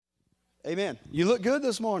Amen. You look good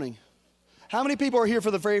this morning. How many people are here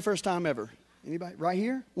for the very first time ever? Anybody? Right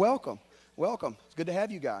here? Welcome. Welcome. It's good to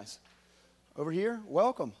have you guys. Over here?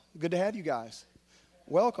 Welcome. Good to have you guys.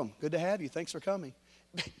 Welcome. Good to have you. Thanks for coming.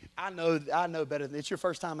 I know better than it's your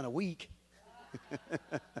first time in a week.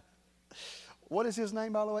 What is his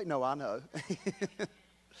name, by the way? No, I know.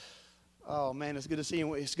 Oh, man, it's good to see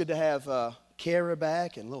him. It's good to have Kara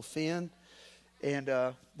back and little Finn. And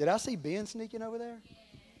did I see Ben sneaking over there?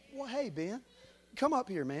 Well, hey, Ben, come up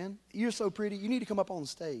here, man. You're so pretty. You need to come up on the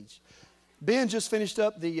stage. Ben just finished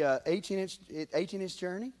up the 18-inch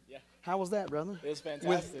journey. Yeah. How was that, brother? It was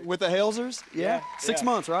fantastic. With the Helsers? Yeah. 6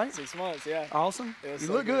 months, right? 6 months, yeah. Awesome. You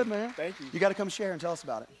look good, man. Thank you. You got to come share and tell us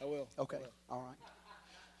about it. I will. Okay. All right.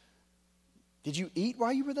 Did you eat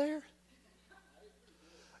while you were there?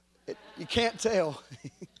 You can't tell.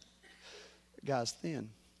 Guy's thin.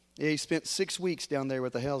 Yeah, he spent 6 weeks down there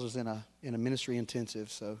with the Helsers in a ministry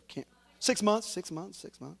intensive. So 6 months.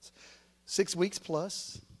 6 weeks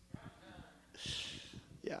plus.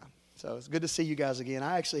 Yeah. So it's good to see you guys again.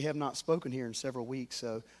 I actually have not spoken here in several weeks,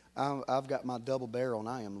 so I've got my double barrel and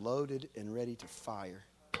I am loaded and ready to fire.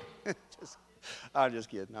 I'm just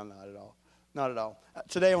kidding. I'm not at all. Not at all.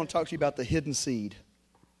 Today I want to talk to you about the hidden seed.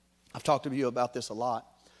 I've talked to you about this a lot,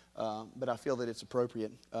 but I feel that it's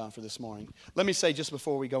appropriate for this morning. Let me say just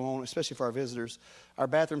before we go on, especially for our visitors, our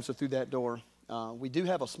bathrooms are through that door. We do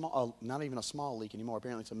have a small, not even a small leak anymore.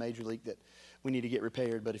 Apparently it's a major leak that we need to get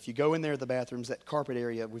repaired. But if you go in there, the bathrooms, that carpet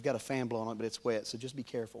area, we've got a fan blowing on it, but it's wet. So just be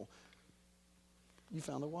careful. You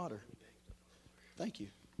found the water. Thank you.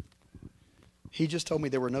 He just told me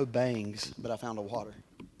there were no bangs, but I found the water.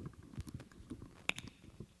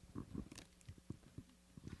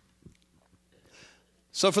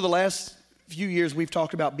 So for the last few years, we've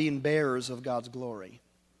talked about being bearers of God's glory.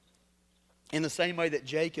 In the same way that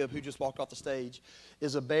Jacob, who just walked off the stage,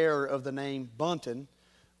 is a bearer of the name Bunton,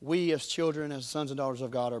 we as children, as sons and daughters of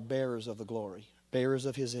God, are bearers of the glory, bearers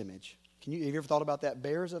of His image. Have you ever thought about that?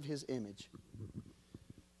 Bearers of His image.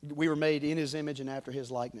 We were made in His image and after His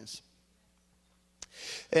likeness.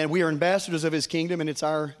 And we are ambassadors of His kingdom, and it's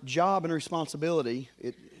our job and responsibility.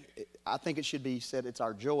 I think it should be said it's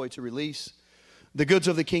our joy to release the goods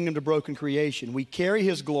of the kingdom to broken creation. We carry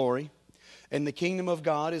His glory. And the kingdom of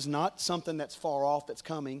God is not something that's far off, that's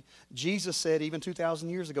coming. Jesus said even 2,000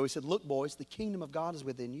 years ago, He said, look, boys, the kingdom of God is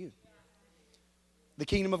within you. The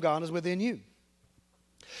kingdom of God is within you.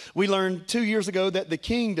 We learned 2 years ago that the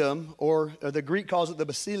kingdom, or the Greek calls it the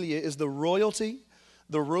basileia, is the royalty,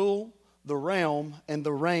 the rule, the realm, and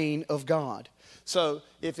the reign of God. So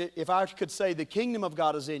if I could say the kingdom of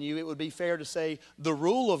God is in you, it would be fair to say the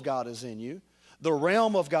rule of God is in you. The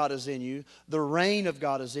realm of God is in you. The reign of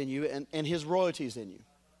God is in you. And His royalty is in you.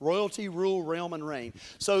 Royalty, rule, realm, and reign.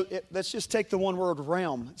 So let's just take the one word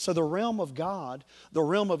realm. So the realm of God, the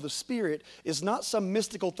realm of the Spirit, is not some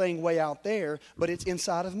mystical thing way out there, but it's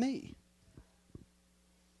inside of me.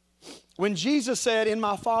 When Jesus said, in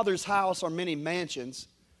my Father's house are many mansions,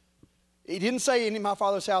 He didn't say, in my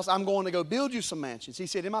Father's house, I'm going to go build you some mansions. He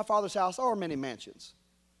said, in my Father's house are many mansions.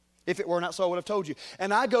 If it were not so, I would have told you.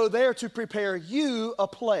 And I go there to prepare you a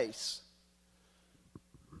place.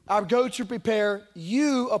 I go to prepare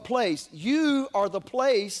you a place. You are the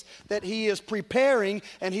place that He is preparing,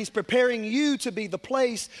 and He's preparing you to be the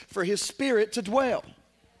place for His Spirit to dwell.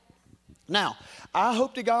 Now, I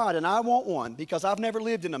hope to God, and I want one, because I've never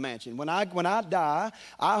lived in a mansion. When I die,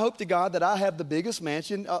 I hope to God that I have the biggest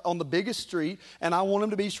mansion on the biggest street, and I want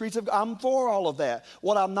them to be streets of. I'm for all of that.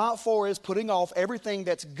 What I'm not for is putting off everything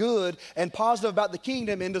that's good and positive about the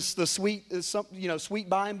kingdom into the sweet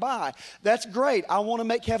by and by. That's great. I want to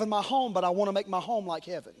make heaven my home, but I want to make my home like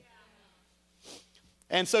heaven.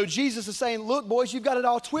 And so Jesus is saying, look, boys, you've got it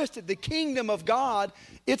all twisted. The kingdom of God,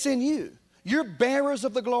 it's in you. You're bearers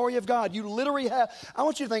of the glory of God. You literally have. I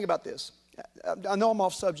want you to think about this. I know I'm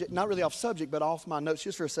off subject, not really off subject, but off my notes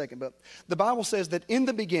just for a second. But the Bible says that in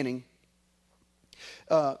the beginning,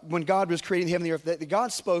 when God was creating the heaven and the earth, that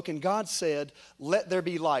God spoke and God said, let there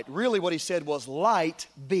be light. Really what He said was, light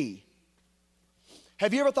be.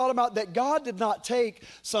 Have you ever thought about that God did not take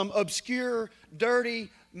some obscure, dirty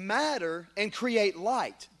matter and create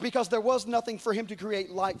light? Because there was nothing for Him to create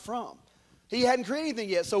light from. He hadn't created anything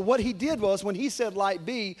yet. So what He did was, when He said light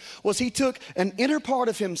be, was He took an inner part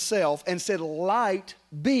of Himself and said light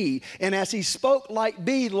be. And as He spoke light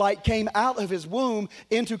be, light came out of His womb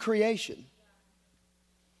into creation.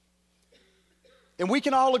 And we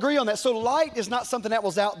can all agree on that. So light is not something that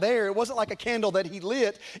was out there. It wasn't like a candle that he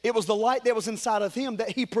lit. It was the light that was inside of him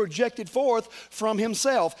that he projected forth from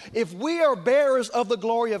himself. If we are bearers of the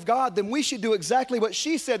glory of God, then we should do exactly what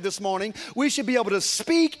she said this morning. We should be able to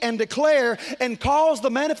speak and declare and cause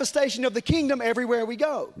the manifestation of the kingdom everywhere we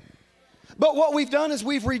go. But what we've done is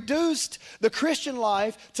we've reduced the Christian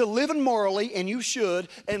life to living morally, and you should,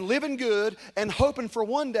 and living good, and hoping for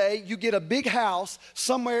one day you get a big house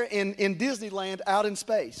somewhere in Disneyland out in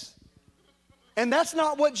space. And that's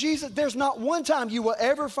not what Jesus, there's not one time you will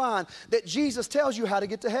ever find that Jesus tells you how to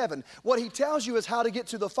get to heaven. What he tells you is how to get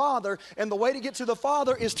to the Father, and the way to get to the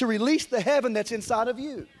Father is to release the heaven that's inside of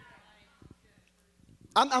you.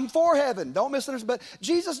 I'm for heaven. Don't misunderstand. But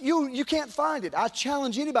Jesus, you can't find it. I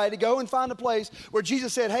challenge anybody to go and find a place where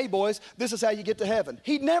Jesus said, hey, boys, this is how you get to heaven.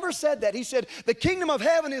 He never said that. He said, the kingdom of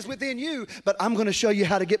heaven is within you, but I'm going to show you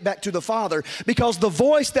how to get back to the Father. Because the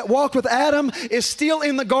voice that walked with Adam is still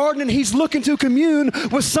in the garden, and he's looking to commune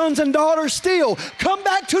with sons and daughters still. Come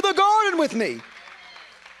back to the garden with me.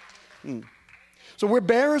 So we're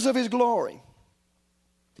bearers of his glory.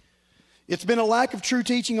 It's been a lack of true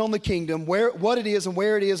teaching on the kingdom, what it is and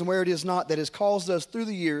where it is and where it is not, that has caused us through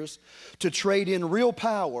the years to trade in real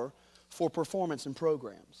power for performance and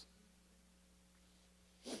programs.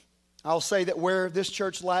 I'll say that where this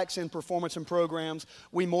church lacks in performance and programs,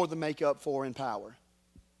 we more than make up for in power.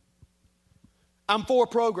 I'm for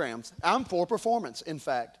programs. I'm for performance, in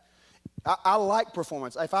fact. I like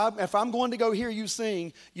performance. If I'm going to go hear you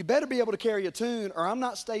sing, you better be able to carry a tune, or I'm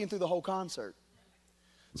not staying through the whole concert.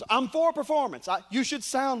 So I'm for performance. You should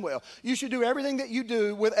sound well. You should do everything that you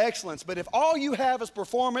do with excellence. But if all you have is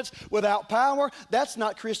performance without power, that's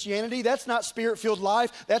not Christianity. That's not spirit-filled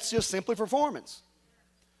life. That's just simply performance.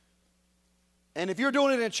 And if you're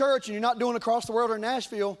doing it in a church and you're not doing it across the world or in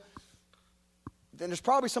Nashville, then there's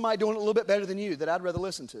probably somebody doing it a little bit better than you that I'd rather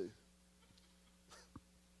listen to.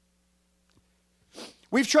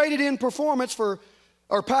 We've traded in performance for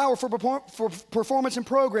power for performance and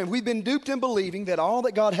program. We've been duped in believing that all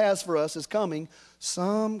that God has for us is coming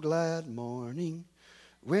some glad morning.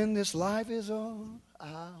 When this life is on,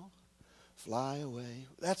 I'll fly away.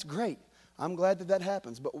 That's great. I'm glad that that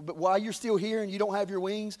happens. But while you're still here and you don't have your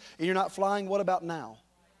wings and you're not flying, what about now?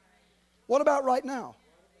 What about right now?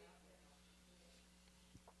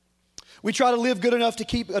 We try to live good enough to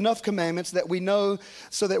keep enough commandments that we know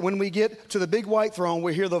so that when we get to the big white throne,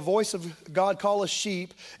 we hear the voice of God call us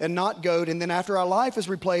sheep and not goat. And then after our life is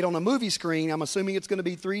replayed on a movie screen, I'm assuming it's going to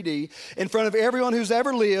be 3D, in front of everyone who's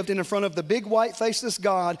ever lived and in front of the big white faceless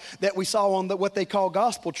God that we saw on what they call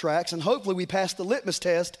gospel tracts. And hopefully we pass the litmus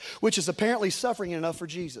test, which is apparently suffering enough for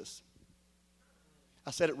Jesus.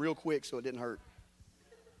 I said it real quick so it didn't hurt.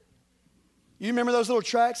 You remember those little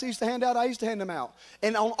tracts they used to hand out? I used to hand them out.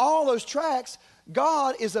 And on all those tracts,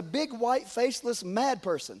 God is a big, white, faceless, mad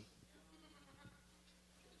person.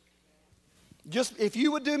 Just, if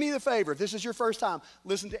you would do me the favor, if this is your first time,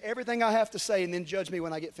 listen to everything I have to say and then judge me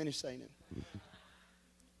when I get finished saying it.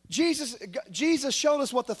 Jesus showed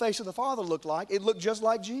us what the face of the Father looked like. It looked just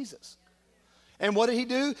like Jesus. And what did he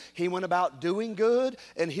do? He went about doing good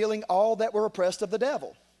and healing all that were oppressed of the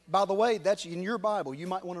devil. By the way, that's in your Bible. You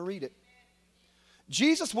might want to read it.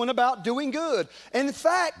 Jesus went about doing good. And in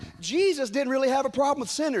fact, Jesus didn't really have a problem with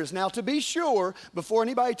sinners. Now, to be sure, before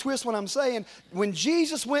anybody twists what I'm saying, when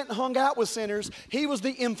Jesus went and hung out with sinners, he was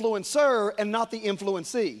the influencer and not the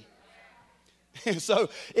influencee. So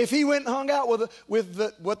if he went and hung out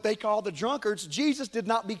with what they call the drunkards, Jesus did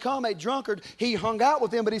not become a drunkard. He hung out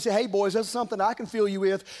with them, but he said, hey, boys, that's something I can fill you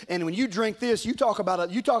with. And when you drink this, you talk about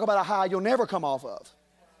a high you'll never come off of.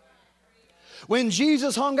 When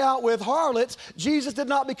Jesus hung out with harlots, Jesus did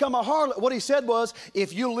not become a harlot. What he said was,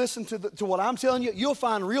 if you listen to what I'm telling you, you'll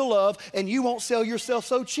find real love and you won't sell yourself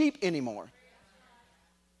so cheap anymore.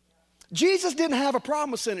 Jesus didn't have a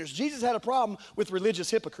problem with sinners. Jesus had a problem with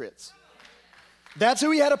religious hypocrites. That's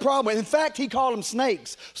who he had a problem with. In fact, he called them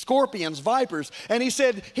snakes, scorpions, vipers. And he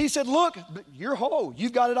said, look, you're whole.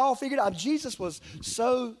 You've got it all figured out. Jesus was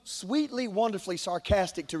so sweetly, wonderfully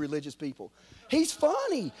sarcastic to religious people. He's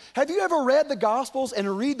funny. Have you ever read the Gospels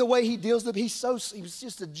and read the way he deals with them? He was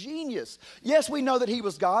just a genius. Yes, we know that he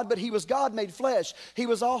was God, but he was God made flesh. He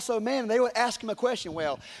was also man. And they would ask him a question.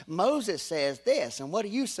 Well, Moses says this, and what do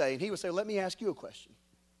you say? And he would say, let me ask you a question.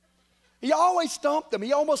 He always stumped them.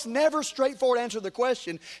 He almost never straightforward answered the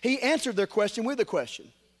question. He answered their question with a question.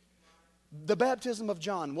 The baptism of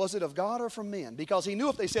John, was it of God or from men? Because he knew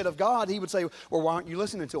if they said of God, he would say, well, why aren't you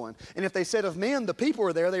listening to him? And if they said of men, the people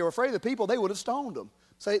were there, they were afraid of the people, they would have stoned them.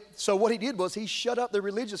 So what he did was he shut up the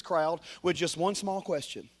religious crowd with just one small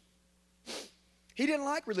question. He didn't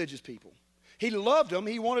like religious people. He loved them.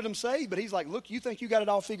 He wanted them saved. But he's like, look, you think you got it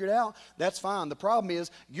all figured out? That's fine. The problem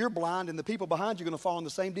is you're blind and the people behind you are going to fall in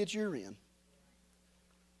the same ditch you're in.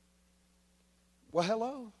 Well,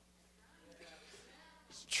 hello.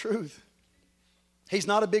 It's the truth. He's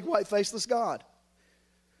not a big, white, faceless God.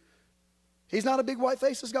 He's not a big, white,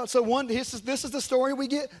 faceless God. So this is the story we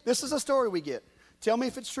get. This is the story we get. Tell me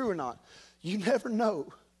if it's true or not. You never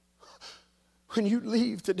know. When you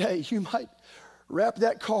leave today, you might wrap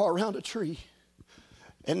that car around a tree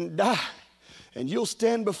and die. And you'll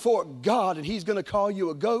stand before God and He's going to call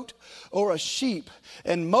you a goat or a sheep.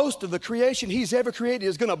 And most of the creation He's ever created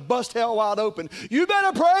is going to bust hell wide open. You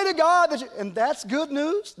better pray to God. And that's good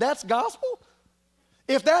news? That's gospel?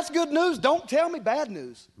 If that's good news, don't tell me bad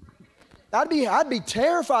news. I'd be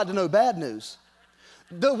terrified to know bad news.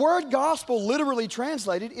 The word gospel literally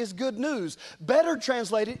translated is good news. Better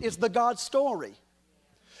translated is the God story.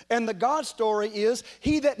 And the God story is,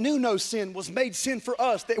 He that knew no sin was made sin for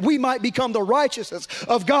us, that we might become the righteousness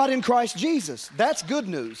of God in Christ Jesus. That's good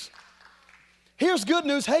news. Here's good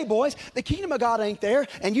news. Hey, boys, the kingdom of God ain't there,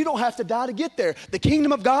 and you don't have to die to get there. The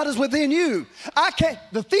kingdom of God is within you.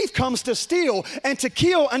 The thief comes to steal and to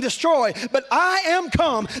kill and destroy, but I am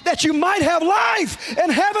come that you might have life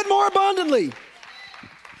and have it more abundantly.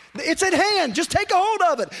 It's at hand. Just take a hold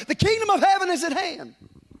of it. The kingdom of heaven is at hand.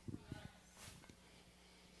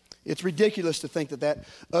 It's ridiculous to think that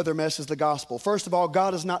other mess is the gospel. First of all,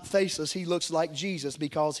 God is not faceless. He looks like Jesus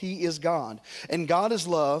because He is God. And God is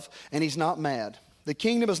love, and He's not mad. The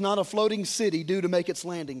kingdom is not a floating city due to make its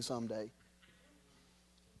landing someday.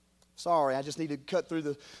 Sorry, I just need to cut through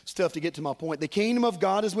the stuff to get to my point. The kingdom of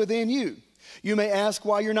God is within you. You may ask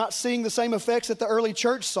why you're not seeing the same effects that the early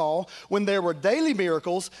church saw when there were daily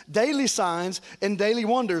miracles, daily signs, and daily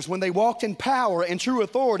wonders, when they walked in power and true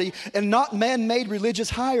authority and not man-made religious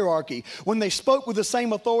hierarchy, when they spoke with the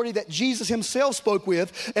same authority that Jesus Himself spoke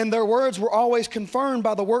with, and their words were always confirmed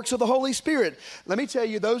by the works of the Holy Spirit. Let me tell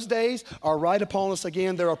you, those days are right upon us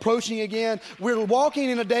again. They're approaching again. We're walking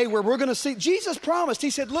in a day where we're going to see. Jesus promised. He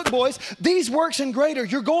said, look, boys, these works and greater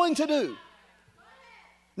you're going to do.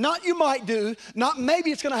 Not you might do, not maybe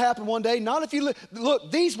it's going to happen one day, not if you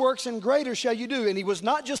look, these works and greater shall you do. And He was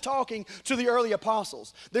not just talking to the early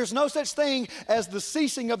apostles. There's no such thing as the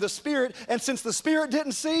ceasing of the Spirit, and since the Spirit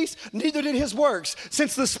didn't cease, neither did His works.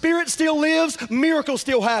 Since the Spirit still lives, miracles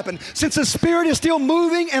still happen. Since the Spirit is still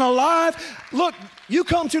moving and alive, look, you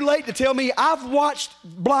come too late to tell me. I've watched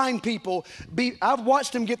blind people I've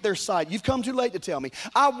watched them get their sight. You've come too late to tell me.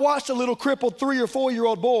 I watched a little crippled 3 or 4 year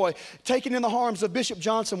old boy taken in the arms of Bishop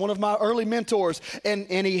Johnson, one of my early mentors, and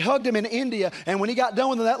he hugged him in India, and when he got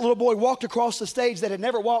done with him, that little boy walked across the stage that had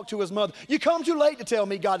never walked to his mother. You come too late to tell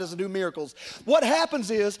me God doesn't do miracles. What happens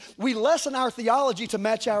is we lessen our theology to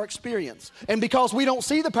match our experience, and because we don't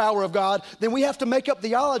see the power of God, then we have to make up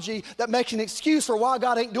theology that makes an excuse for why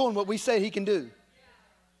God ain't doing what we say He can do.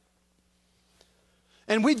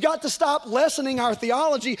 And we've got to stop lessening our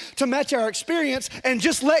theology to match our experience and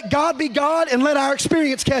just let God be God and let our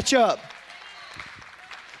experience catch up.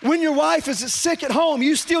 When your wife is sick at home,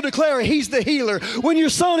 you still declare He's the healer. When your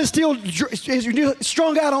son is still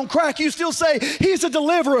strung out on crack, you still say He's a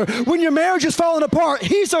deliverer. When your marriage is falling apart,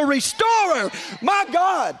 He's a restorer. My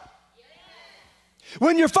God.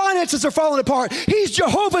 When your finances are falling apart, He's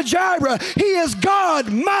Jehovah Jireh. He is God,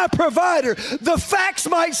 my provider. The facts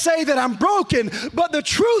might say that I'm broken, but the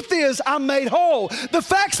truth is I'm made whole. The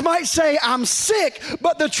facts might say I'm sick,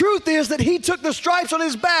 but the truth is that He took the stripes on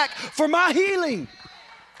His back for my healing.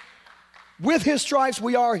 With His stripes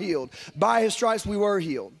we are healed. By His stripes we were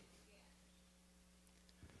healed.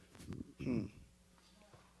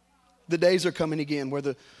 The days are coming again where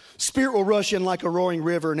the Spirit will rush in like a roaring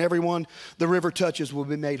river, and everyone the river touches will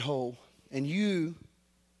be made whole. And you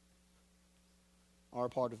are a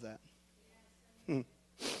part of that.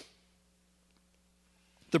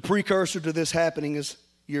 The precursor to this happening is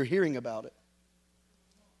you're hearing about it.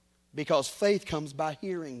 Because faith comes by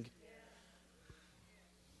hearing.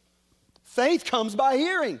 Faith comes by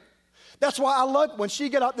hearing. That's why I loved when she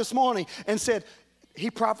got up this morning and said, he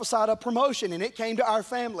prophesied a promotion and it came to our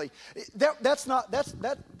family. That's not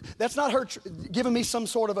her giving me some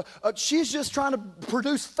sort of she's just trying to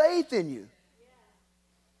produce faith in you.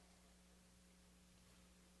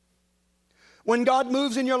 When God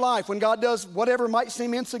moves in your life, when God does whatever might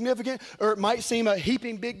seem insignificant or it might seem a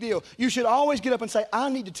heaping big deal, you should always get up and say, I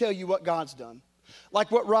need to tell you what God's done.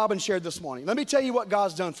 Like what Robin shared this morning. Let me tell you what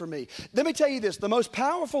God's done for me. Let me tell you this. The most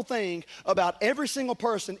powerful thing about every single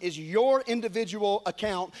person is your individual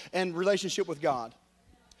account and relationship with God.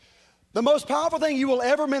 The most powerful thing you will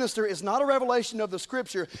ever minister is not a revelation of the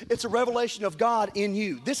Scripture, it's a revelation of God in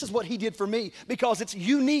you. This is what He did for me because it's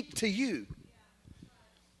unique to you.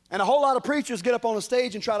 And a whole lot of preachers get up on a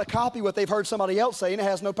stage and try to copy what they've heard somebody else say, and it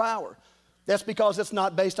has no power. That's because it's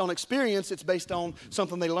not based on experience, it's based on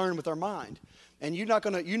something they learn with their mind. And you're not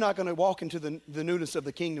gonna walk into the newness of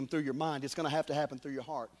the kingdom through your mind. It's gonna have to happen through your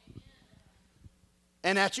heart.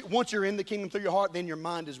 And once you're in the kingdom through your heart, then your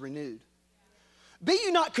mind is renewed. Be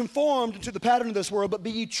ye not conformed to the pattern of this world, but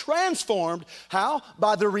be ye transformed. How?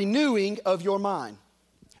 By the renewing of your mind.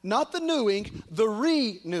 Not the newing, the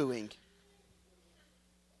renewing.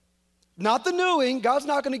 Not the newing. God's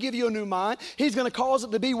not going to give you a new mind. He's going to cause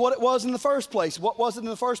it to be what it was in the first place. What was it in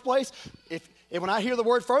the first place? When I hear the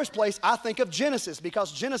word first place, I think of Genesis,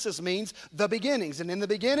 because Genesis means the beginnings. And in the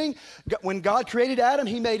beginning, when God created Adam,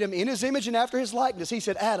 He made him in His image and after His likeness. He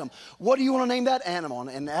said, Adam, what do you want to name that animal?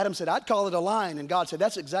 And Adam said, I'd call it a lion. And God said,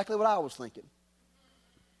 that's exactly what I was thinking.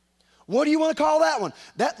 What do you want to call that one?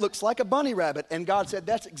 That looks like a bunny rabbit. And God said,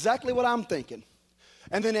 that's exactly what I'm thinking.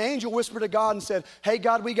 And then the angel whispered to God and said, hey,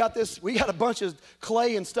 God, we got a bunch of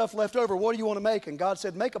clay and stuff left over. What do you want to make? And God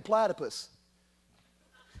said, make a platypus.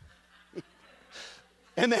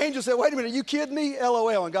 And the angel said, wait a minute, are you kidding me?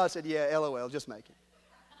 LOL. And God said, yeah, LOL, just make it.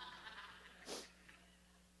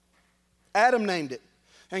 Adam named it.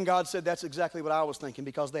 And God said, that's exactly what I was thinking,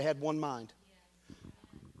 because they had one mind.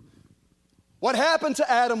 What happened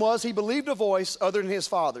to Adam was he believed a voice other than his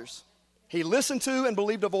father's. He listened to and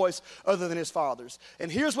believed a voice other than his father's. And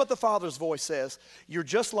here's what the Father's voice says. You're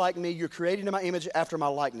just like me. You're created in my image after my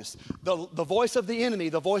likeness. The voice of the enemy,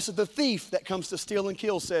 the voice of the thief that comes to steal and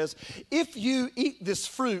kill says, if you eat this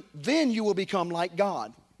fruit, then you will become like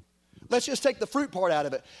God. Let's just take the fruit part out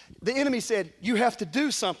of it. The enemy said, you have to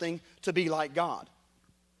do something to be like God.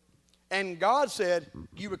 And God said,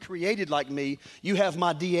 you were created like me. You have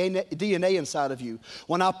my DNA inside of you.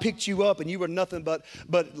 When I picked you up and you were nothing but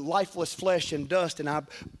lifeless flesh and dust, and I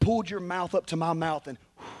pulled your mouth up to my mouth and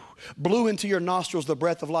blew into your nostrils the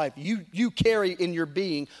breath of life, you carry in your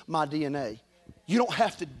being my DNA. You don't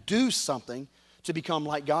have to do something to become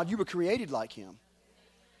like God. You were created like Him.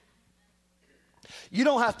 You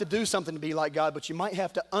don't have to do something to be like God, but you might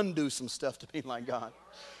have to undo some stuff to be like God.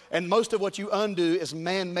 And most of what you undo is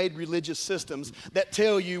man-made religious systems that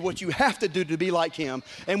tell you what you have to do to be like Him.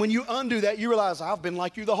 And when you undo that, you realize, I've been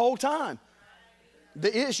like you the whole time.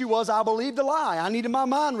 The issue was I believed a lie. I needed my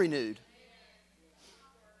mind renewed.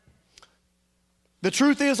 The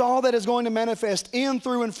truth is, all that is going to manifest in,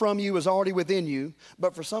 through, and from you is already within you.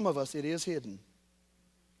 But for some of us, it is hidden.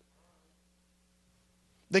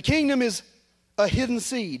 The kingdom is a hidden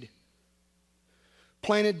seed,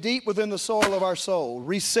 planted deep within the soil of our soul,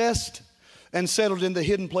 recessed and settled in the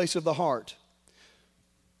hidden place of the heart.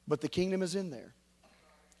 But the kingdom is in there.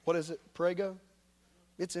 What is it? Prego?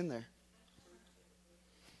 It's in there.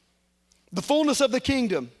 The fullness of the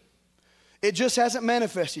kingdom, it just hasn't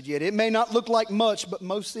manifested yet. It may not look like much, but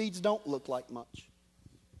most seeds don't look like much.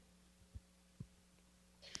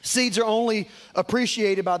 Seeds are only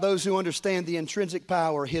appreciated by those who understand the intrinsic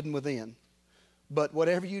power hidden within. But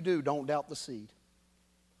whatever you do, don't doubt the seed.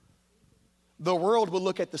 The world will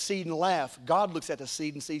look at the seed and laugh. God looks at the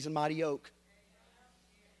seed and sees a mighty oak.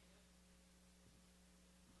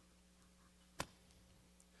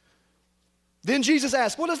 Then Jesus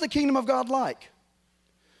asked, what is the kingdom of God like?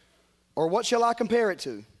 Or what shall I compare it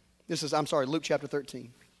to? Luke chapter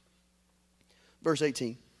 13, verse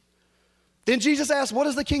 18. Then Jesus asked, what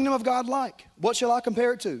is the kingdom of God like? What shall I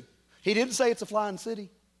compare it to? He didn't say it's a flying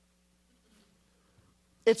city.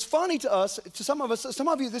 It's funny to us, to some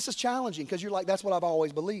of you, this is challenging because you're like, that's what I've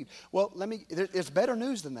always believed. Well, there's better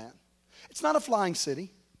news than that. It's not a flying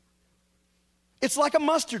city. It's like a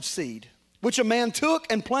mustard seed, which a man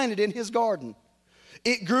took and planted in his garden.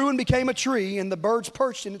 It grew and became a tree, and the birds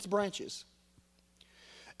perched in its branches.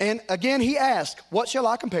 And again, he asked, what shall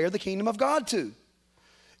I compare the kingdom of God to?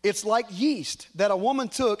 It's like yeast that a woman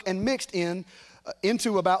took and mixed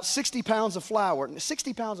into about 60 pounds of flour.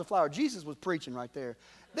 60 pounds of flour. Jesus was preaching right there.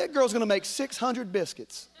 That girl's going to make 600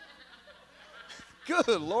 biscuits.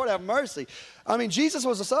 Good Lord, have mercy. I mean, Jesus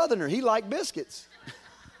was a Southerner. He liked biscuits.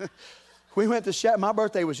 We went to my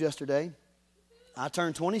birthday was yesterday. I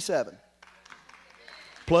turned 27.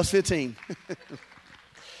 Plus 15.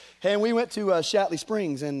 And we went to Shatley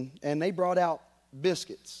Springs, and they brought out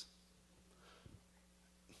biscuits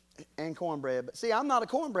and cornbread. But see, I'm not a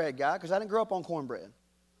cornbread guy because I didn't grow up on cornbread.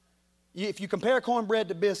 If you compare cornbread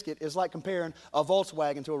to biscuit, it's like comparing a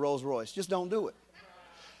Volkswagen to a Rolls Royce. Just don't do it.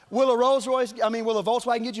 Will a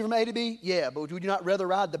Volkswagen get you from A to B? Yeah, but would you not rather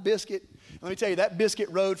ride the biscuit? Let me tell you, that biscuit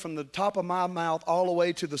rode from the top of my mouth all the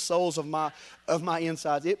way to the soles of my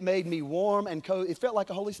insides. It made me warm and cozy. It felt like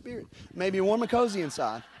a Holy Spirit. It made me warm and cozy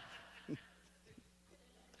inside.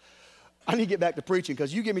 I need to get back to preaching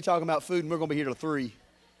because you get me talking about food and we're going to be here till 3.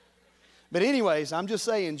 But anyways, I'm just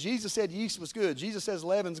saying, Jesus said yeast was good. Jesus says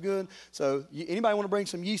leaven's good. So anybody want to bring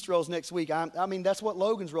some yeast rolls next week? I mean, that's what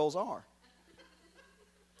Logan's rolls are.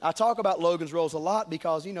 I talk about Logan's rolls a lot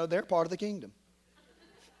because, they're part of the kingdom.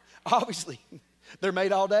 Obviously, they're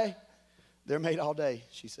made all day. They're made all day,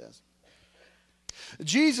 she says.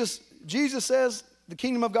 Jesus says the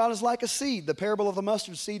kingdom of God is like a seed. The parable of the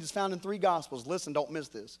mustard seed is found in 3 Gospels. Listen, don't miss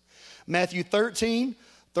this. Matthew 13,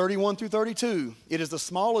 31 through 32. It is the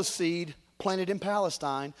smallest seed planted in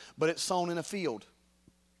Palestine, but it's sown in a field.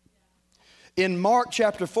 In Mark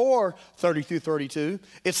chapter 4, 30 through 32,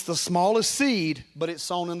 it's the smallest seed, but it's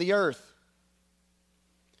sown in the earth.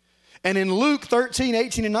 And in Luke 13,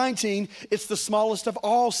 18, and 19, it's the smallest of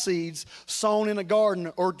all seeds sown in a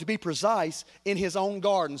garden, or to be precise, in his own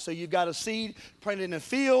garden. So you've got a seed planted in a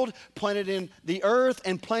field, planted in the earth,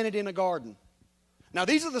 and planted in a garden. Now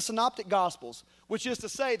these are the synoptic gospels, which is to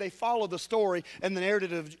say they follow the story and the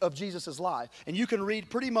narrative of Jesus' life. And you can read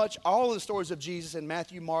pretty much all of the stories of Jesus in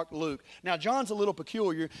Matthew, Mark, Luke. Now John's a little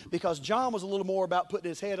peculiar because John was a little more about putting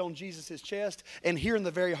his head on Jesus' chest and hearing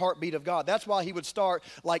the very heartbeat of God. That's why he would start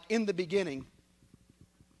like, in the beginning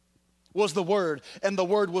was the Word, and the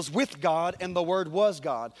Word was with God, and the Word was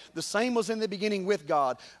God. The same was in the beginning with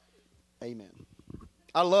God. Amen.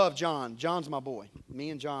 I love John. John's my boy. Me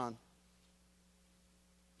and John.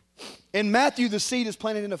 In Matthew, the seed is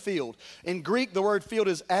planted in a field. In Greek, the word field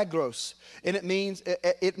is agros, and it means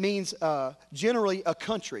generally a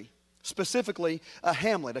country, specifically a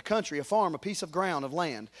hamlet, a country, a farm, a piece of ground, of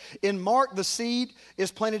land. In Mark, the seed is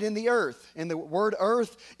planted in the earth, and the word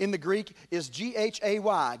earth in the Greek is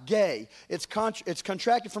G-H-A-Y, gay. It's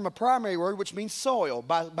contracted from a primary word which means soil,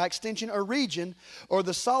 by extension a region, or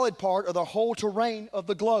the solid part or the whole terrain of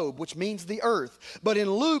the globe, which means the earth. But in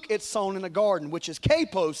Luke, it's sown in a garden, which is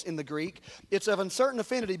kapos in the Greek. It's of uncertain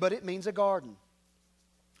affinity, but it means a garden.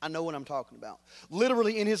 I know what I'm talking about.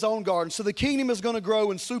 Literally in his own garden. So the kingdom is going to grow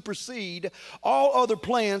and supersede all other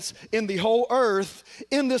plants in the whole earth,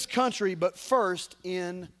 in this country, but first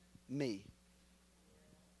in me.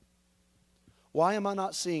 Why am I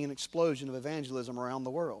not seeing an explosion of evangelism around the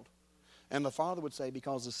world? And the Father would say,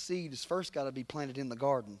 because the seed has first got to be planted in the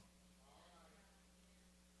garden.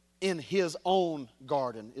 In his own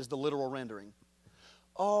garden is the literal rendering.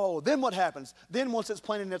 Oh, then what happens? Then once it's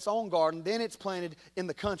planted in its own garden, then it's planted in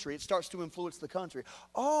the country. It starts to influence the country.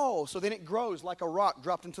 Oh, so then it grows like a rock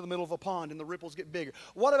dropped into the middle of a pond and the ripples get bigger.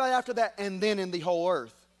 What about after that? And then in the whole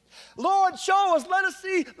earth. Lord, show us, let us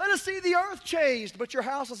see the earth changed, but your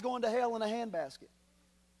house is going to hell in a handbasket.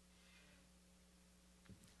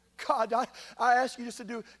 God, I ask you just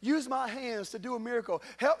to use my hands to do a miracle.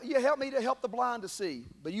 Help me to help the blind to see.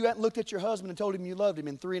 But you hadn't looked at your husband and told him you loved him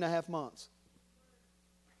in 3.5 months.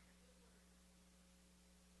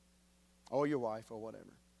 Or your wife, or whatever.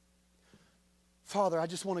 Father, I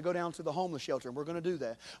just want to go down to the homeless shelter, and we're going to do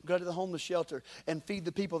that. Go to the homeless shelter and feed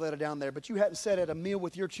the people that are down there. But you hadn't sat at a meal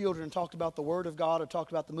with your children and talked about the Word of God or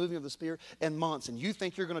talked about the moving of the Spirit in months, and you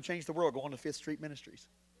think you're going to change the world. Go on to Fifth Street Ministries.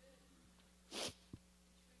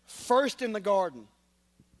 First in the garden,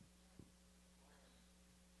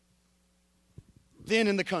 then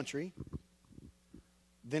in the country,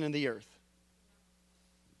 then in the earth.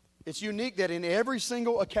 It's unique that in every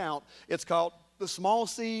single account, it's called the small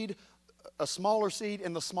seed, a smaller seed,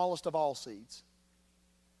 and the smallest of all seeds.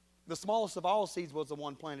 The smallest of all seeds was the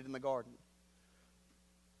one planted in the garden.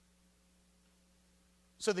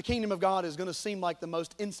 So the kingdom of God is going to seem like the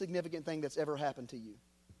most insignificant thing that's ever happened to you.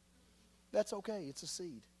 That's okay. It's a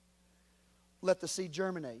seed. Let the seed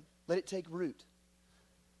germinate. Let it take root.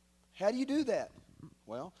 How do you do that?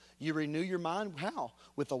 Well, you renew your mind. How?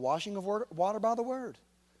 With the washing of water by the Word.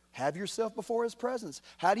 Have yourself before His presence.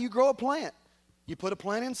 How do you grow a plant? You put a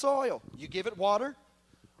plant in soil. You give it water.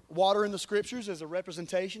 Water in the Scriptures is a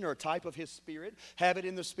representation or a type of His Spirit. Have it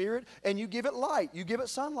in the Spirit. And you give it light. You give it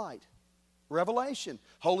sunlight. Revelation.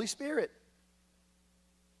 Holy Spirit.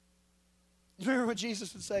 You remember what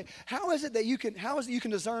Jesus would say? How is it that you can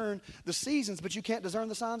discern the seasons, but you can't discern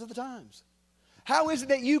the signs of the times? How is it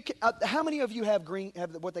that you can, how many of you have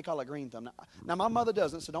what they call a green thumb? Now my mother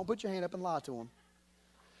doesn't, so don't put your hand up and lie to them.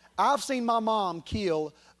 I've seen my mom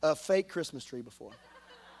kill a fake Christmas tree before.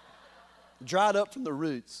 Dried up from the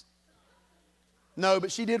roots. No,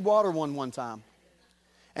 but she did water one time.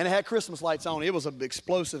 And it had Christmas lights on. It was an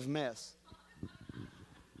explosive mess.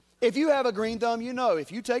 If you have a green thumb, you know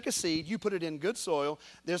if you take a seed, you put it in good soil,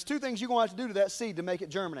 there's two things you're going to have to do to that seed to make it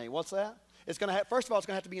germinate. What's that? It's going to have, first of all, it's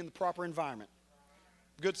going to have to be in the proper environment.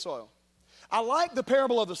 Good soil. I like the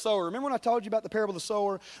parable of the sower. Remember when I told you about the parable of the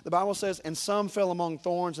sower? The Bible says, and some fell among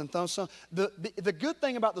thorns and some. The good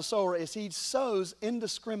thing about the sower is he sows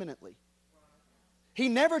indiscriminately. He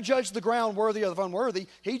never judged the ground worthy of unworthy.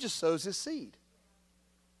 He just sows his seed.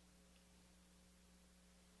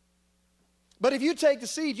 But if you take the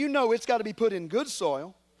seed, you know it's got to be put in good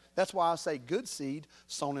soil. That's why I say good seed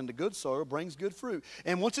sown into good soil brings good fruit.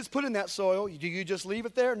 And once it's put in that soil, do you just leave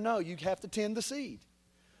it there? No, you have to tend the seed.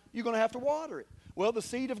 You're going to have to water it. Well, the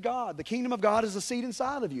seed of God, the kingdom of God is the seed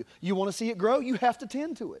inside of you. You want to see it grow? You have to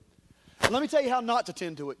tend to it. And let me tell you how not to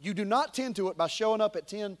tend to it. You do not tend to it by showing up at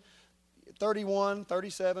 10, 31,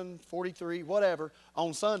 37, 43, whatever,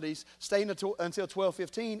 on Sundays, staying until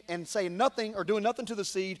 12:15 and saying nothing or doing nothing to the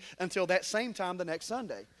seed until that same time the next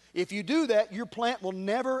Sunday. If you do that, your plant will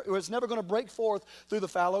never, or it's never going to break forth through the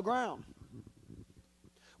fallow ground.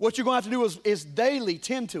 What you're going to have to do is daily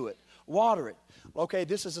tend to it, water it. Okay,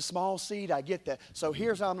 this is a small seed, I get that. So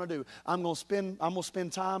here's how I'm going to do. I'm going to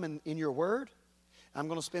spend time in your word. I'm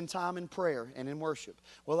going to spend time in prayer and in worship.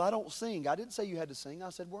 Well, I don't sing. I didn't say you had to sing. I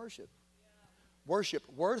said worship. Worship,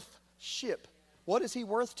 worth-ship. What is he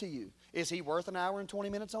worth to you? Is he worth an hour and 20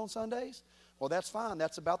 minutes on Sundays? Well, that's fine.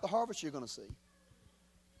 That's about the harvest you're going to see.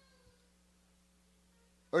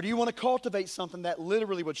 Or do you want to cultivate something that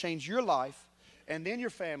literally will change your life and then your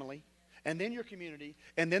family and then your community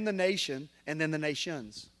and then the nation and then the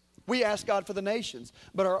nations? We ask God for the nations,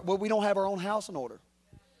 but we don't have our own house in order.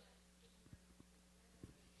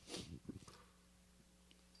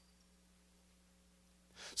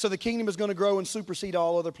 So the kingdom is going to grow and supersede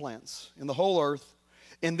all other plants in the whole earth,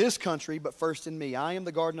 in this country, but first in me. I am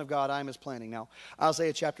the garden of God. I am his planting. Now,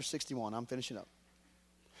 Isaiah chapter 61. I'm finishing up.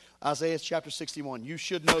 Isaiah chapter 61. You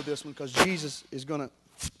should know this one because Jesus is going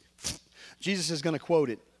to quote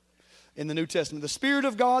it in the New Testament. The Spirit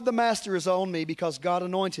of God, the Master, is on me because God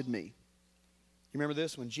anointed me. You remember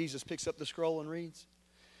this when Jesus picks up the scroll and reads?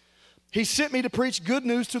 He sent me to preach good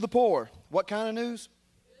news to the poor. What kind of news?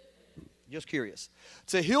 Just curious.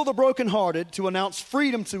 To heal the brokenhearted, to announce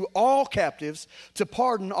freedom to all captives, to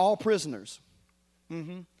pardon all prisoners.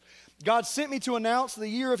 God sent me to announce the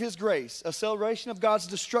year of his grace, a celebration of God's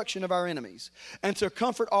destruction of our enemies, and to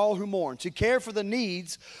comfort all who mourn, to care for the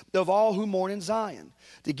needs of all who mourn in Zion,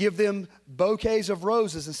 to give them bouquets of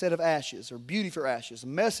roses instead of ashes, or beauty for ashes,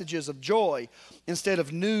 messages of joy instead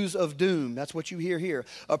of news of doom. That's what you hear here.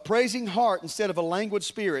 A praising heart instead of a languid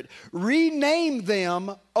spirit. Rename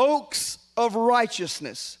them oaks of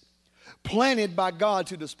righteousness, planted by God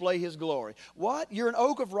to display his glory. What? You're an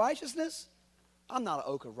oak of righteousness? I'm not an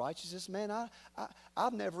oak of righteousness, man.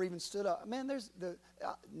 I've never even stood up. Man,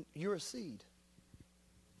 you're a seed.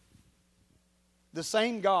 The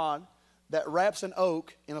same God that wraps an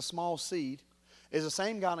oak in a small seed is the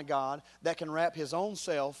same kind of God that can wrap his own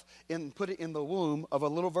self and put it in the womb of a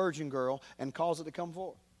little virgin girl and cause it to come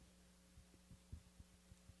forth.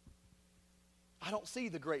 I don't see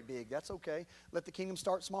the great big. That's okay. Let the kingdom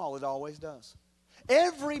start small. It always does.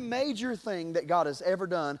 Every major thing that God has ever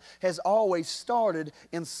done has always started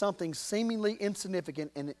in something seemingly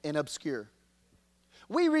insignificant and obscure.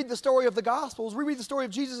 We read the story of the Gospels, we read the story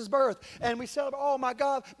of Jesus' birth, and we celebrate, oh my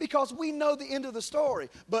God, because we know the end of the story.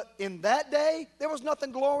 But in that day, there was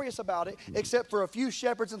nothing glorious about it except for a few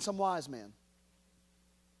shepherds and some wise men.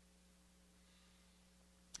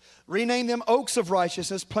 Rename them oaks of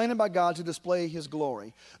righteousness, planted by God to display his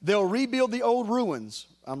glory. They'll rebuild the old ruins.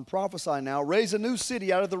 I'm prophesying now. Raise a new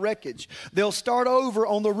city out of the wreckage. They'll start over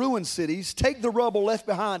on the ruined cities, take the rubble left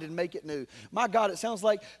behind and make it new. My God, it sounds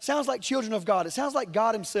like children of God. It sounds like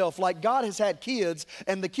God himself, like God has had kids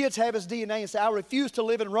and the kids have his DNA and say, I refuse to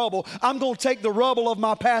live in rubble. I'm going to take the rubble of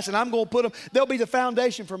my past and I'm going to put them, they'll be the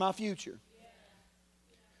foundation for my future.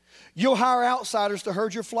 You'll hire outsiders to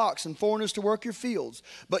herd your flocks and foreigners to work your fields,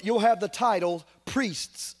 but you'll have the title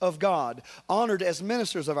priests of God, honored as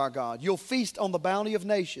ministers of our God. You'll feast on the bounty of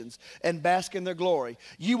nations and bask in their glory.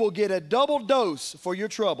 You will get a double dose for your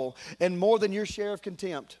trouble and more than your share of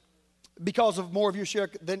contempt. Because of more of your share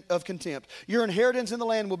of contempt. Your inheritance in the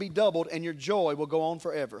land will be doubled and your joy will go on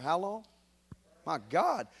forever. How long? My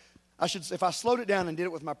God. If I slowed it down and did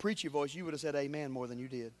it with my preachy voice, you would have said amen more than you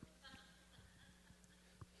did.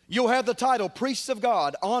 You'll have the title, priests of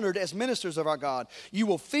God, honored as ministers of our God. You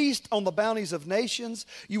will feast on the bounties of nations.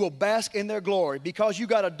 You will bask in their glory. Because you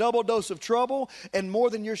got a double dose of trouble and more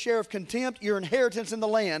than your share of contempt, your inheritance in the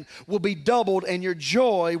land will be doubled and your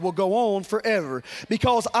joy will go on forever.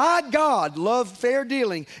 Because I, God, love fair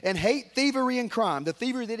dealing and hate thievery and crime. The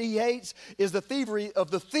thievery that he hates is the thievery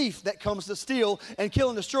of the thief that comes to steal and kill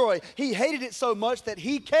and destroy. He hated it so much that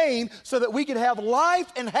he came so that we could have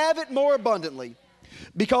life and have it more abundantly.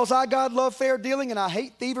 Because I, God, love fair dealing and I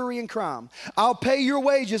hate thievery and crime. I'll pay your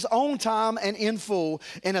wages on time and in full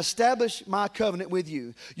and establish my covenant with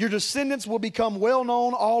you. Your descendants will become well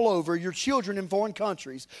known all over. Your children in foreign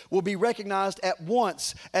countries will be recognized at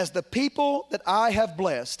once as the people that I have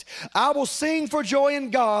blessed. I will sing for joy in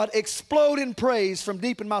God, explode in praise from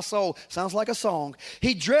deep in my soul. Sounds like a song.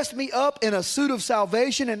 He dressed me up in a suit of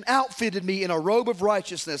salvation and outfitted me in a robe of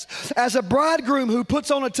righteousness. As a bridegroom who puts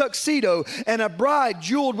on a tuxedo and a bride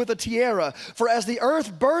jeweled with a tiara. For as the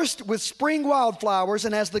earth bursts with spring wildflowers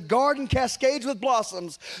and as the garden cascades with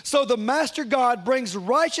blossoms, so the Master God brings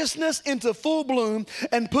righteousness into full bloom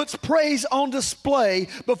and puts praise on display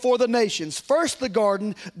before the nations. First the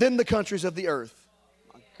garden, then the countries of the earth.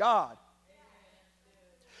 My God.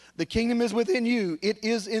 The kingdom is within you. It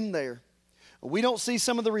is in there. We don't see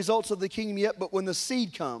some of the results of the kingdom yet, but when the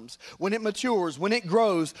seed comes, when it matures, when it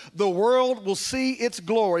grows, the world will see its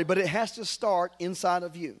glory, but it has to start inside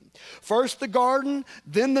of you. First the garden,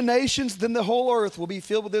 then the nations, then the whole earth will be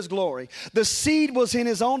filled with his glory. The seed was in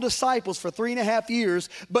his own disciples for 3.5 years,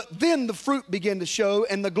 but then the fruit began to show,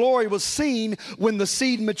 and the glory was seen when the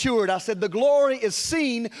seed matured. I said the glory is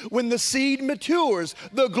seen when the seed matures.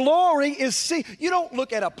 The glory is seen. You don't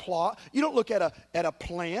look at a plot. You don't look at a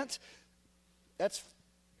plant.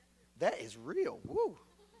 That is real. Woo.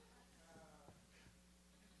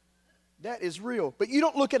 That is real. But you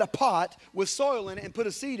don't look at a pot with soil in it and put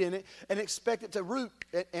a seed in it and expect it to root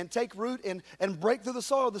and take root and break through the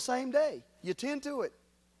soil the same day. You tend to it.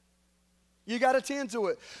 You got to tend to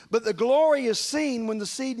it. But the glory is seen when the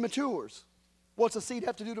seed matures. What's a seed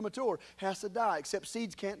have to do to mature? It has to die, except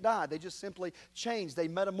seeds can't die. They just simply change. They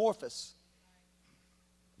metamorphose.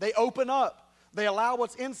 They open up. They allow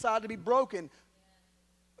what's inside to be broken.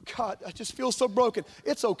 God, I just feel so broken.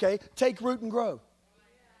 It's okay. Take root and grow.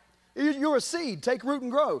 You're a seed. Take root and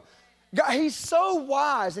grow. God, he's so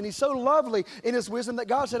wise and he's so lovely in his wisdom that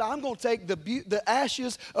God said, I'm going to take the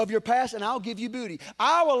ashes of your past and I'll give you beauty.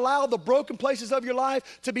 I'll allow the broken places of your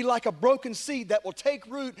life to be like a broken seed that will take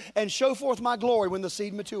root and show forth my glory when the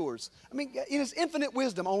seed matures. I mean, in his infinite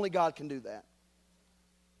wisdom, only God can do that.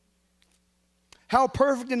 How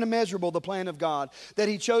perfect and immeasurable the plan of God that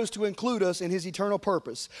he chose to include us in his eternal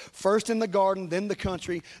purpose. First in the garden, then the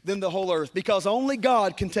country, then the whole earth. Because only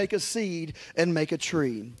God can take a seed and make a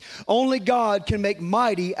tree. Only God can make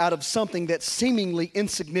mighty out of something that's seemingly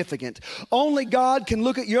insignificant. Only God can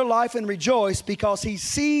look at your life and rejoice because he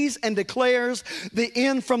sees and declares the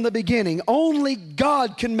end from the beginning. Only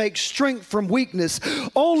God can make strength from weakness.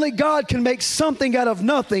 Only God can make something out of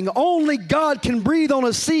nothing. Only God can breathe on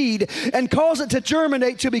a seed and cause it to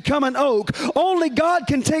germinate to become an oak. Only God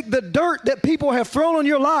can take the dirt that people have thrown on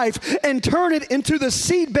your life and turn it into the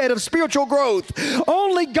seedbed of spiritual growth.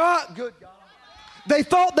 Only God, good God. They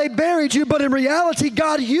thought they buried you, but in reality,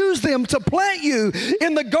 God used them to plant you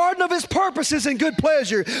in the garden of his purposes and good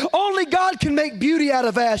pleasure. Only God can make beauty out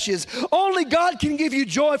of ashes. Only God can give you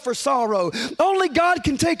joy for sorrow. Only God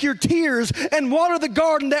can take your tears and water the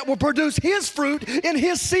garden that will produce his fruit in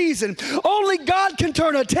his season. Only God can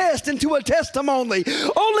turn a test into a testimony.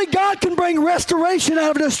 Only God can bring restoration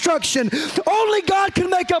out of destruction. Only God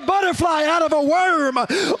can make a butterfly out of a worm.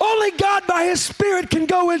 Only God by his Spirit can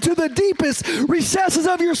go into the deepest recesses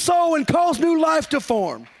of your soul and cause new life to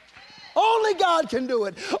form. Only God can do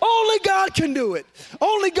it. Only God can do it.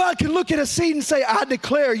 Only God can look at a seed and say, I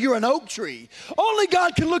declare you're an oak tree. Only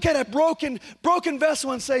God can look at a broken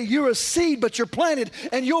vessel and say, you're a seed, but you're planted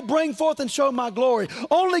and you'll bring forth and show my glory.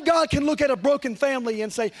 Only God can look at a broken family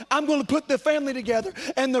and say, I'm going to put the family together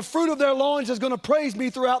and the fruit of their loins is going to praise me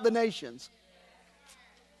throughout the nations.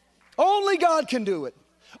 Only God can do it.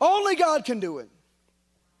 Only God can do it.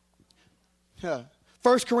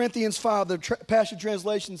 1 Corinthians 5, the Passion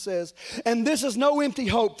Translation says, and this is no empty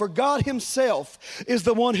hope, for God himself is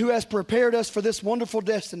the one who has prepared us for this wonderful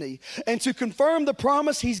destiny. And to confirm the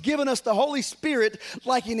promise, he's given us the Holy Spirit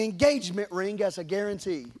like an engagement ring as a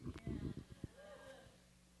guarantee.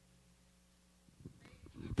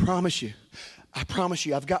 I promise you, I promise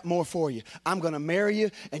you, I've got more for you. I'm going to marry you,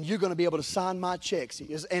 and you're going to be able to sign my checks.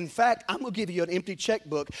 In fact, I'm going to give you an empty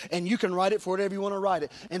checkbook, and you can write it for whatever you want to write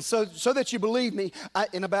it. And so that you believe me,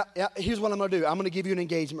 here's what I'm going to do. I'm going to give you an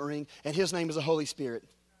engagement ring, and his name is the Holy Spirit.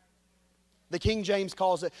 The King James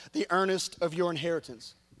calls it the earnest of your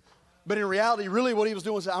inheritance. But in reality, really what he was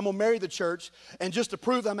doing was, I'm going to marry the church, and just to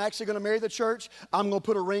prove I'm actually going to marry the church, I'm going to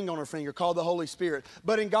put a ring on her finger called the Holy Spirit.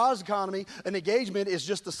 But in God's economy, an engagement is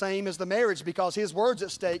just the same as the marriage because his word's at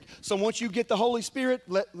stake. So once you get the Holy Spirit,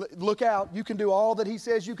 look out. You can do all that he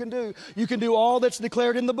says you can do. You can do all that's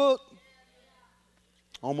declared in the book.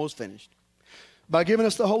 Almost finished. By giving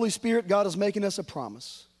us the Holy Spirit, God is making us a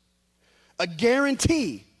promise, a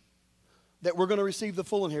guarantee that we're going to receive the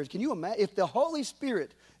full inheritance. Can you imagine? If the Holy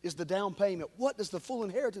Spirit is the down payment, what does the full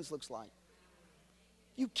inheritance look like?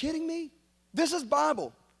 You kidding me? This is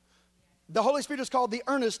Bible. The Holy Spirit is called the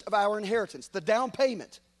earnest of our inheritance, the down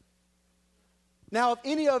payment. Now, if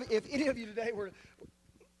any of you today were,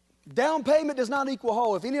 down payment does not equal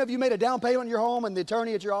whole. If any of you made a down payment in your home and the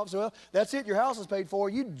attorney at your office, well, that's it, your house is paid for,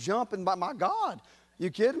 you jump and, my God, you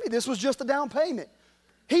kidding me? This was just a down payment.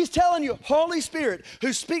 He's telling you, Holy Spirit,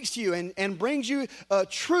 who speaks to you and brings you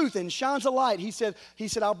truth and shines a light. He said,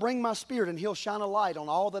 I'll bring my Spirit and he'll shine a light on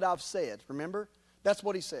all that I've said. Remember? That's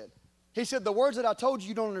what he said. He said, the words that I told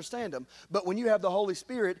you don't understand them. But when you have the Holy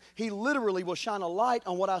Spirit, he literally will shine a light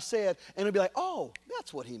on what I said. And it'll be like, oh,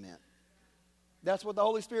 that's what he meant. That's what the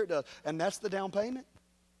Holy Spirit does. And that's the down payment.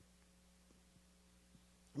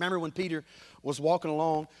 Remember when Peter was walking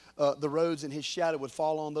along the roads and his shadow would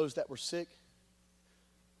fall on those that were sick?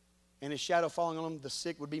 And his shadow falling on them, the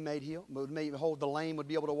sick would be made whole, the lame would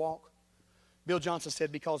be able to walk. Bill Johnson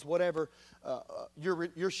said, because whatever,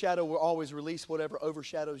 your shadow will always release whatever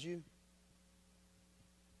overshadows you.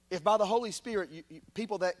 If by the Holy Spirit,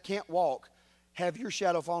 people that can't walk have your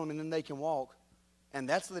shadow fall on them and then they can walk, and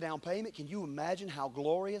that's the down payment, can you imagine how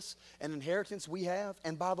glorious an inheritance we have?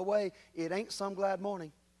 And by the way, it ain't some glad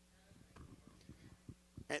morning.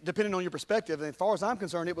 Depending on your perspective, and as far as I'm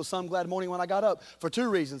concerned, it was some glad morning when I got up for two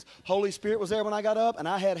reasons. Holy Spirit was there when I got up, and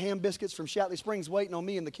I had ham biscuits from Shatley Springs waiting on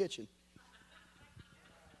me in the kitchen.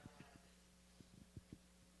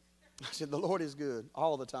 I said, the Lord is good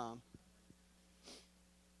all the time.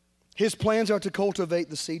 His plans are to cultivate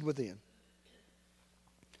the seed within.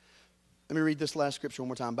 Let me read this last scripture one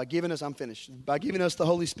more time. I'm finished. By giving us the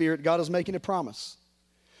Holy Spirit, God is making a promise,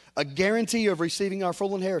 a guarantee of receiving our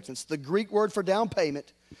full inheritance. The Greek word for down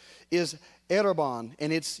payment is erobon,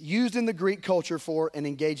 and it's used in the Greek culture for an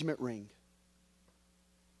engagement ring.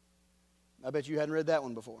 I bet you hadn't read that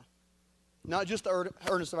one before. Not just the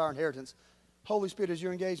earnest of our inheritance. Holy Spirit is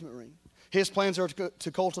your engagement ring. His plans are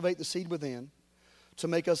to cultivate the seed within, to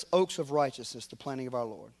make us oaks of righteousness, the planting of our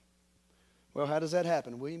Lord. Well, how does that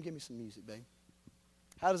happen? William, give me some music, babe.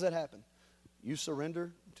 How does that happen? You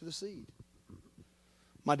surrender to the seed.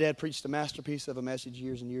 My dad preached a masterpiece of a message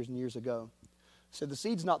years and years and years ago. He said the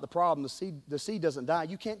seed's not the problem. The seed doesn't die.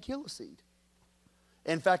 You can't kill a seed.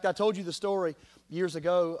 In fact, I told you the story years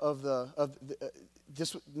ago of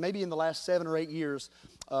this, maybe in the last 7 or 8 years,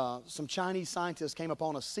 some Chinese scientists came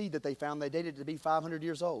upon a seed that they found. They dated it to be 500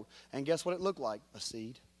 years old. And guess what it looked like? A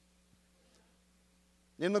seed.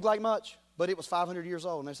 Didn't look like much, but it was 500 years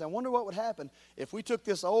old. And they said, I wonder what would happen if we took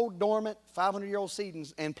this old, dormant, 500-year-old seed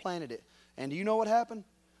and planted it. And do you know what happened?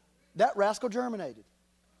 That rascal germinated.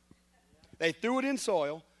 They threw it in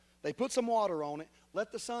soil. They put some water on it,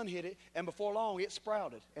 let the sun hit it, and before long it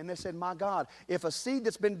sprouted. And they said, my God, if a seed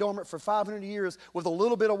that's been dormant for 500 years with a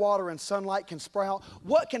little bit of water and sunlight can sprout,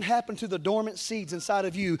 what can happen to the dormant seeds inside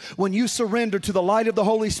of you when you surrender to the light of the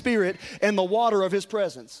Holy Spirit and the water of His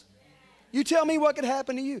presence? You tell me what could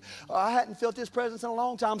happen to you. Oh, I hadn't felt His presence in a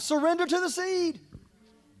long time. Surrender to the seed.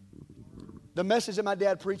 The message that my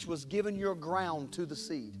dad preached was giving your ground to the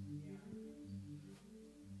seed.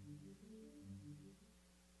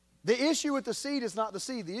 The issue with the seed is not the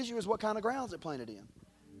seed. The issue is what kind of ground is it planted in.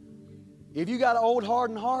 If you got an old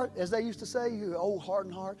hardened heart, as they used to say, you old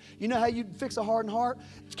hardened heart. You know how you fix a hardened heart?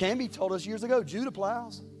 Canby told us years ago, Judah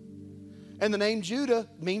plows. And the name Judah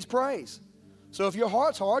means praise. So if your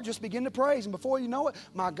heart's hard, just begin to praise. And before you know it,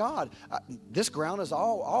 my God, this ground is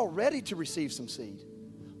all ready to receive some seed.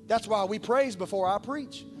 That's why we praise before I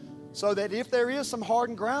preach. So that if there is some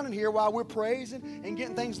hardened ground in here while we're praising and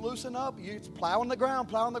getting things loosened up, you're plowing the ground.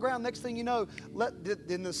 Next thing you know,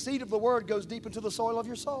 then the seed of the word goes deep into the soil of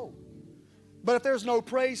your soul. But if there's no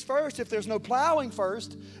praise first, if there's no plowing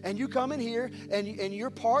first, and you come in here and you're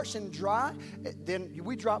parched and dry, then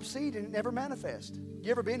we drop seed and it never manifests. You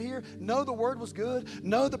ever been here? Know the word was good.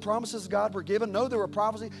 Know the promises of God were given. Know there were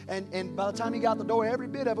prophecy. And by the time you got the door, every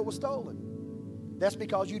bit of it was stolen. That's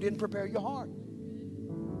because you didn't prepare your heart.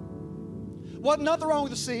 Wasn't nothing wrong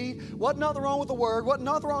with the seed. Wasn't nothing wrong with the word. Wasn't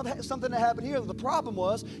nothing wrong with something that happened here. The problem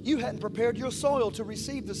was you hadn't prepared your soil to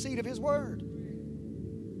receive the seed of His word.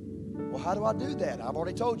 Well, how do I do that? I've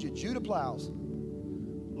already told you. Judah plows.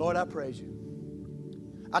 Lord, I praise you.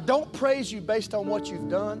 I don't praise you based on what you've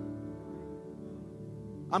done.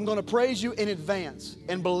 I'm going to praise you in advance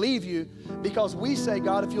and believe you, because we say,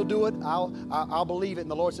 God, if you'll do it, I'll believe it.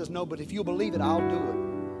 And the Lord says, no, but if you believe it, I'll do it.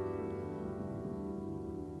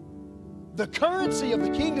 The currency of the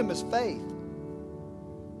kingdom is faith.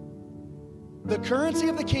 The currency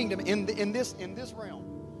of the kingdom in this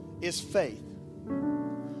realm is faith.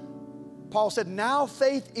 Paul said, now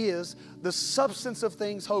faith is the substance of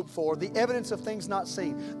things hoped for, the evidence of things not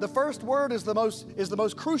seen. The first word is the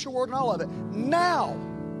most crucial word in all of it. Now.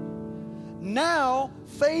 Now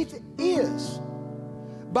faith is.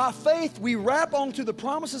 By faith, we wrap onto the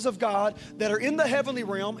promises of God that are in the heavenly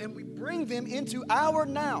realm, and we bring them into our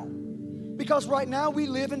now. Because right now we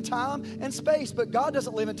live in time and space, but God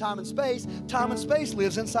doesn't live in time and space. Time and space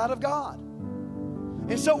lives inside of God.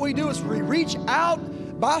 And so what we do is we reach out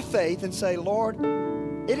by faith and say, Lord,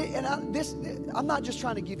 I'm not just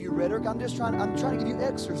trying to give you rhetoric. I'm trying to give you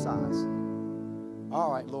exercise.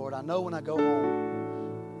 All right, Lord, I know when I go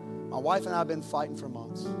home, my wife and I have been fighting for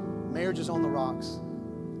months. Marriage is on the rocks.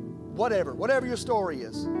 Whatever your story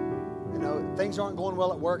is. You know, things aren't going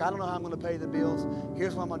well at work. I don't know how I'm going to pay the bills.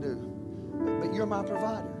 Here's what I'm going to do. But you're my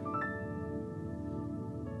provider.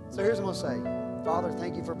 So here's what I'm going to say. Father,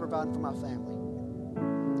 thank you for providing for my family.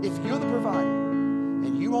 If you're the provider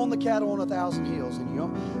and you own the cattle on 1,000 hills,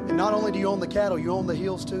 and not only do you own the cattle, you own the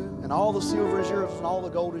hills too, and all the silver is yours and all the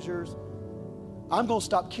gold is yours, I'm going to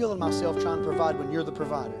stop killing myself trying to provide when you're the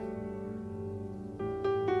provider.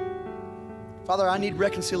 Father, I need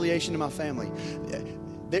reconciliation in my family.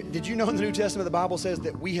 Did you know in the New Testament the Bible says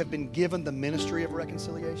that we have been given the ministry of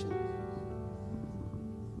reconciliation?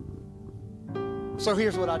 So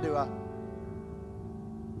here's what I do.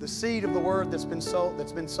 The seed of the word that's been sown,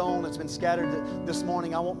 that's been scattered this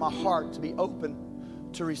morning, I want my heart to be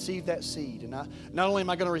open to receive that seed. And not only am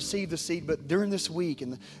I going to receive the seed, but during this week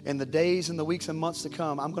and the days and the weeks and months to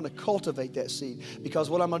come, I'm going to cultivate that seed.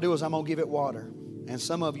 Because what I'm going to do is I'm going to give it water. And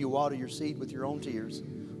some of you water your seed with your own tears.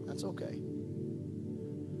 That's okay.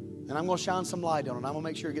 And I'm going to shine some light on it. I'm going to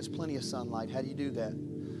make sure it gets plenty of sunlight. How do you do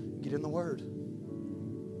that? Get in the Word.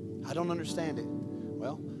 I don't understand it.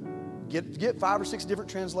 Well, get 5 or 6 different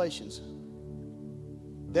translations.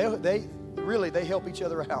 They help each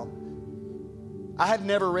other out. I had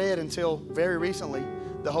never read until very recently,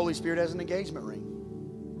 the Holy Spirit has an engagement ring.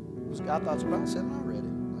 I thought that's what I said when I read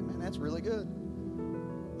it. Like, man, that's really good.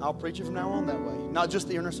 I'll preach it from now on that way. Not just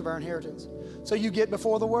the earnest of our inheritance. So you get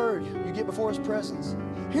before the Word. You get before His presence.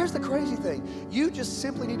 Here's the crazy thing. You just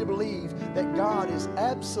simply need to believe that God is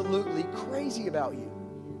absolutely crazy about you.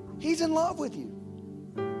 He's in love with you.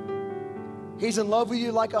 He's in love with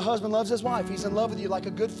you like a husband loves his wife. He's in love with you like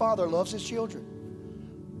a good father loves his children.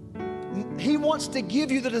 He wants to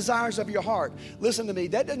give you the desires of your heart. Listen to me.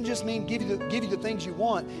 That doesn't just mean give you the things you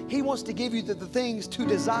want. He wants to give you the things to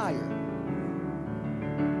desire.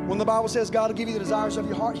 When the Bible says God will give you the desires of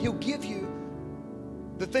your heart, He'll give you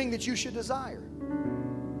the thing that you should desire.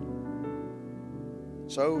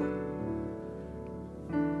 So,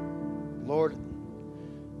 Lord,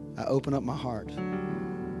 I open up my heart.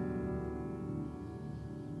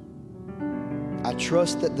 I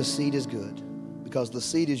trust that the seed is good because the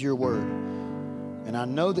seed is your word. And I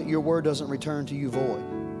know that your word doesn't return to you void,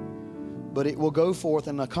 but it will go forth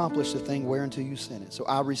and accomplish the thing whereunto you sent it. So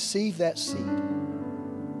I receive that seed.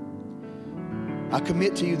 I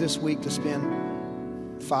commit to you this week to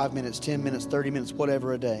spend 5 minutes, 10 minutes, 30 minutes,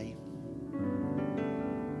 whatever a day.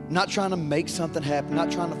 Not trying to make something happen,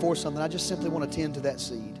 not trying to force something. I just simply want to tend to that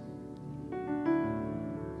seed.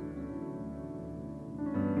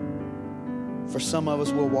 For some of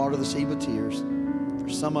us, we'll water the seed with tears. For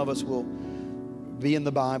some of us, we'll be in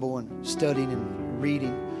the Bible and studying and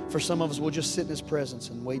reading. For some of us, we'll just sit in His presence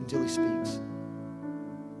and wait until He speaks.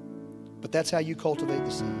 But that's how you cultivate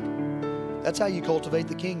the seed. That's how you cultivate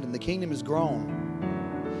the kingdom. The kingdom is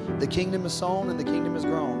grown. The kingdom is sown and the kingdom is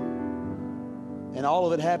grown. And all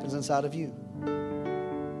of it happens inside of you.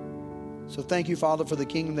 So thank you, Father, for the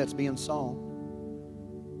kingdom that's being sown.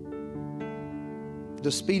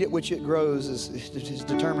 The speed at which it grows is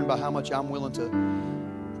determined by how much I'm willing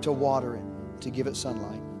to water it, to give it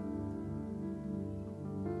sunlight.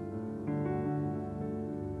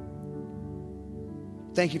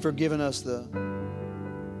 Thank you for giving us the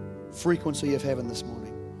frequency of heaven this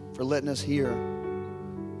morning, for letting us hear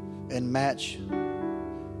and match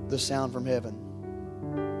the sound from heaven.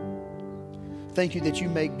 Thank you that you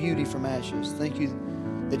make beauty from ashes. Thank you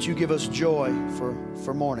that you give us joy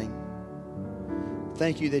for mourning.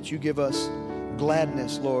 Thank you that you give us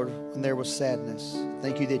gladness, Lord, when there was sadness.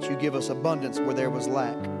 Thank you that you give us abundance where there was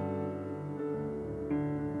lack.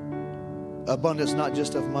 Abundance not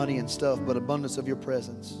just of money and stuff, but abundance of your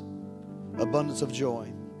presence. Abundance of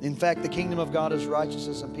joy. In fact, the kingdom of God is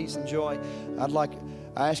righteousness and peace and joy.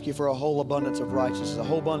 I ask you for a whole abundance of righteousness, a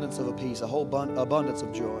whole abundance of peace, a whole abundance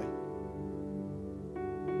of joy.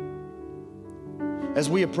 As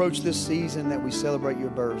we approach this season that we celebrate your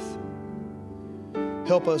birth,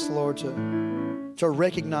 help us, Lord, to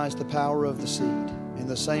recognize the power of the seed in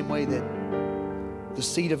the same way that the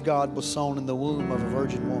seed of God was sown in the womb of a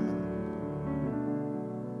virgin woman.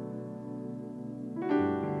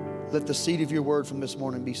 Let the seed of your word from this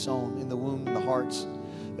morning be sown in the womb and the hearts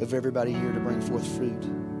of everybody here to bring forth fruit.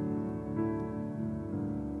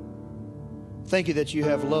 Thank you that you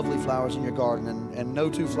have lovely flowers in your garden, and no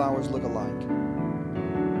two flowers look alike.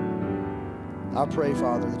 I pray,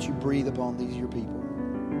 Father, that you breathe upon these your people.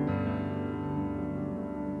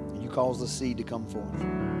 And you cause the seed to come forth.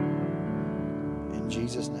 In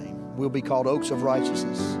Jesus' name. We'll be called oaks of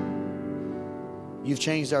righteousness. You've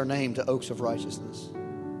changed our name to oaks of righteousness.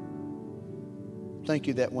 Thank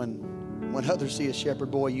you that when others see a shepherd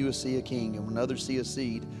boy, you see a king. And when others see a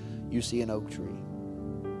seed, you see an oak tree.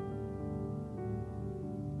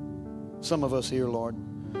 Some of us here, Lord,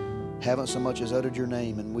 haven't so much as uttered your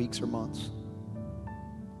name in weeks or months.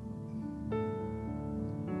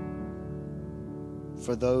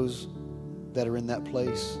 For those that are in that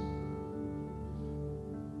place,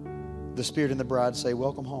 the Spirit and the bride say,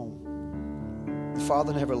 welcome home. The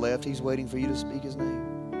Father never left. He's waiting for you to speak his name.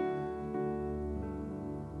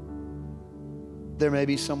 There may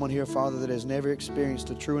be someone here, Father, that has never experienced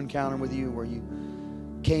a true encounter with you where you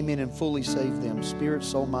came in and fully saved them, spirit,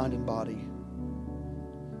 soul, mind, and body.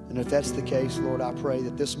 And if that's the case, Lord, I pray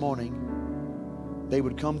that this morning they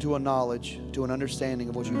would come to a knowledge, to an understanding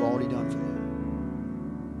of what you've already done for them.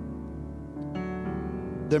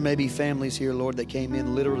 There may be families here, Lord, that came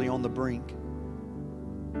in literally on the brink.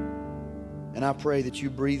 And I pray that you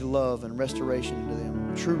breathe love and restoration into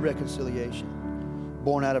them, true reconciliation,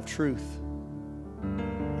 born out of truth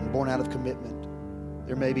and born out of commitment.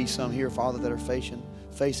 There may be some here, Father, that are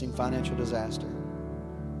facing financial disaster.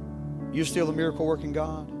 You're still a miracle-working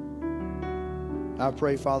God. I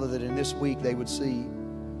pray, Father, that in this week they would see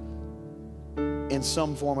in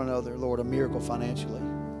some form or another, Lord, a miracle financially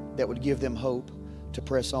that would give them hope to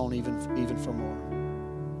press on even for more.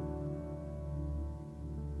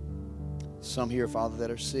 Some here, Father, that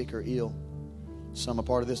are sick or ill. Some a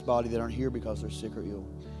part of this body that aren't here because they're sick or ill.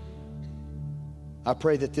 I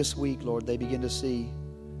pray that this week, Lord, they begin to see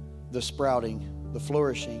the sprouting, the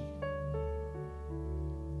flourishing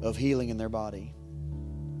of healing in their body.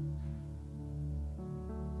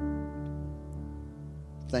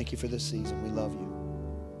 Thank you for this season. We love you.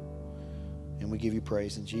 And we give you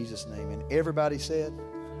praise in Jesus' name. And everybody said,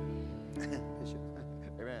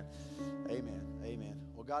 Amen. Amen. Amen.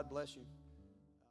 Well, God bless you.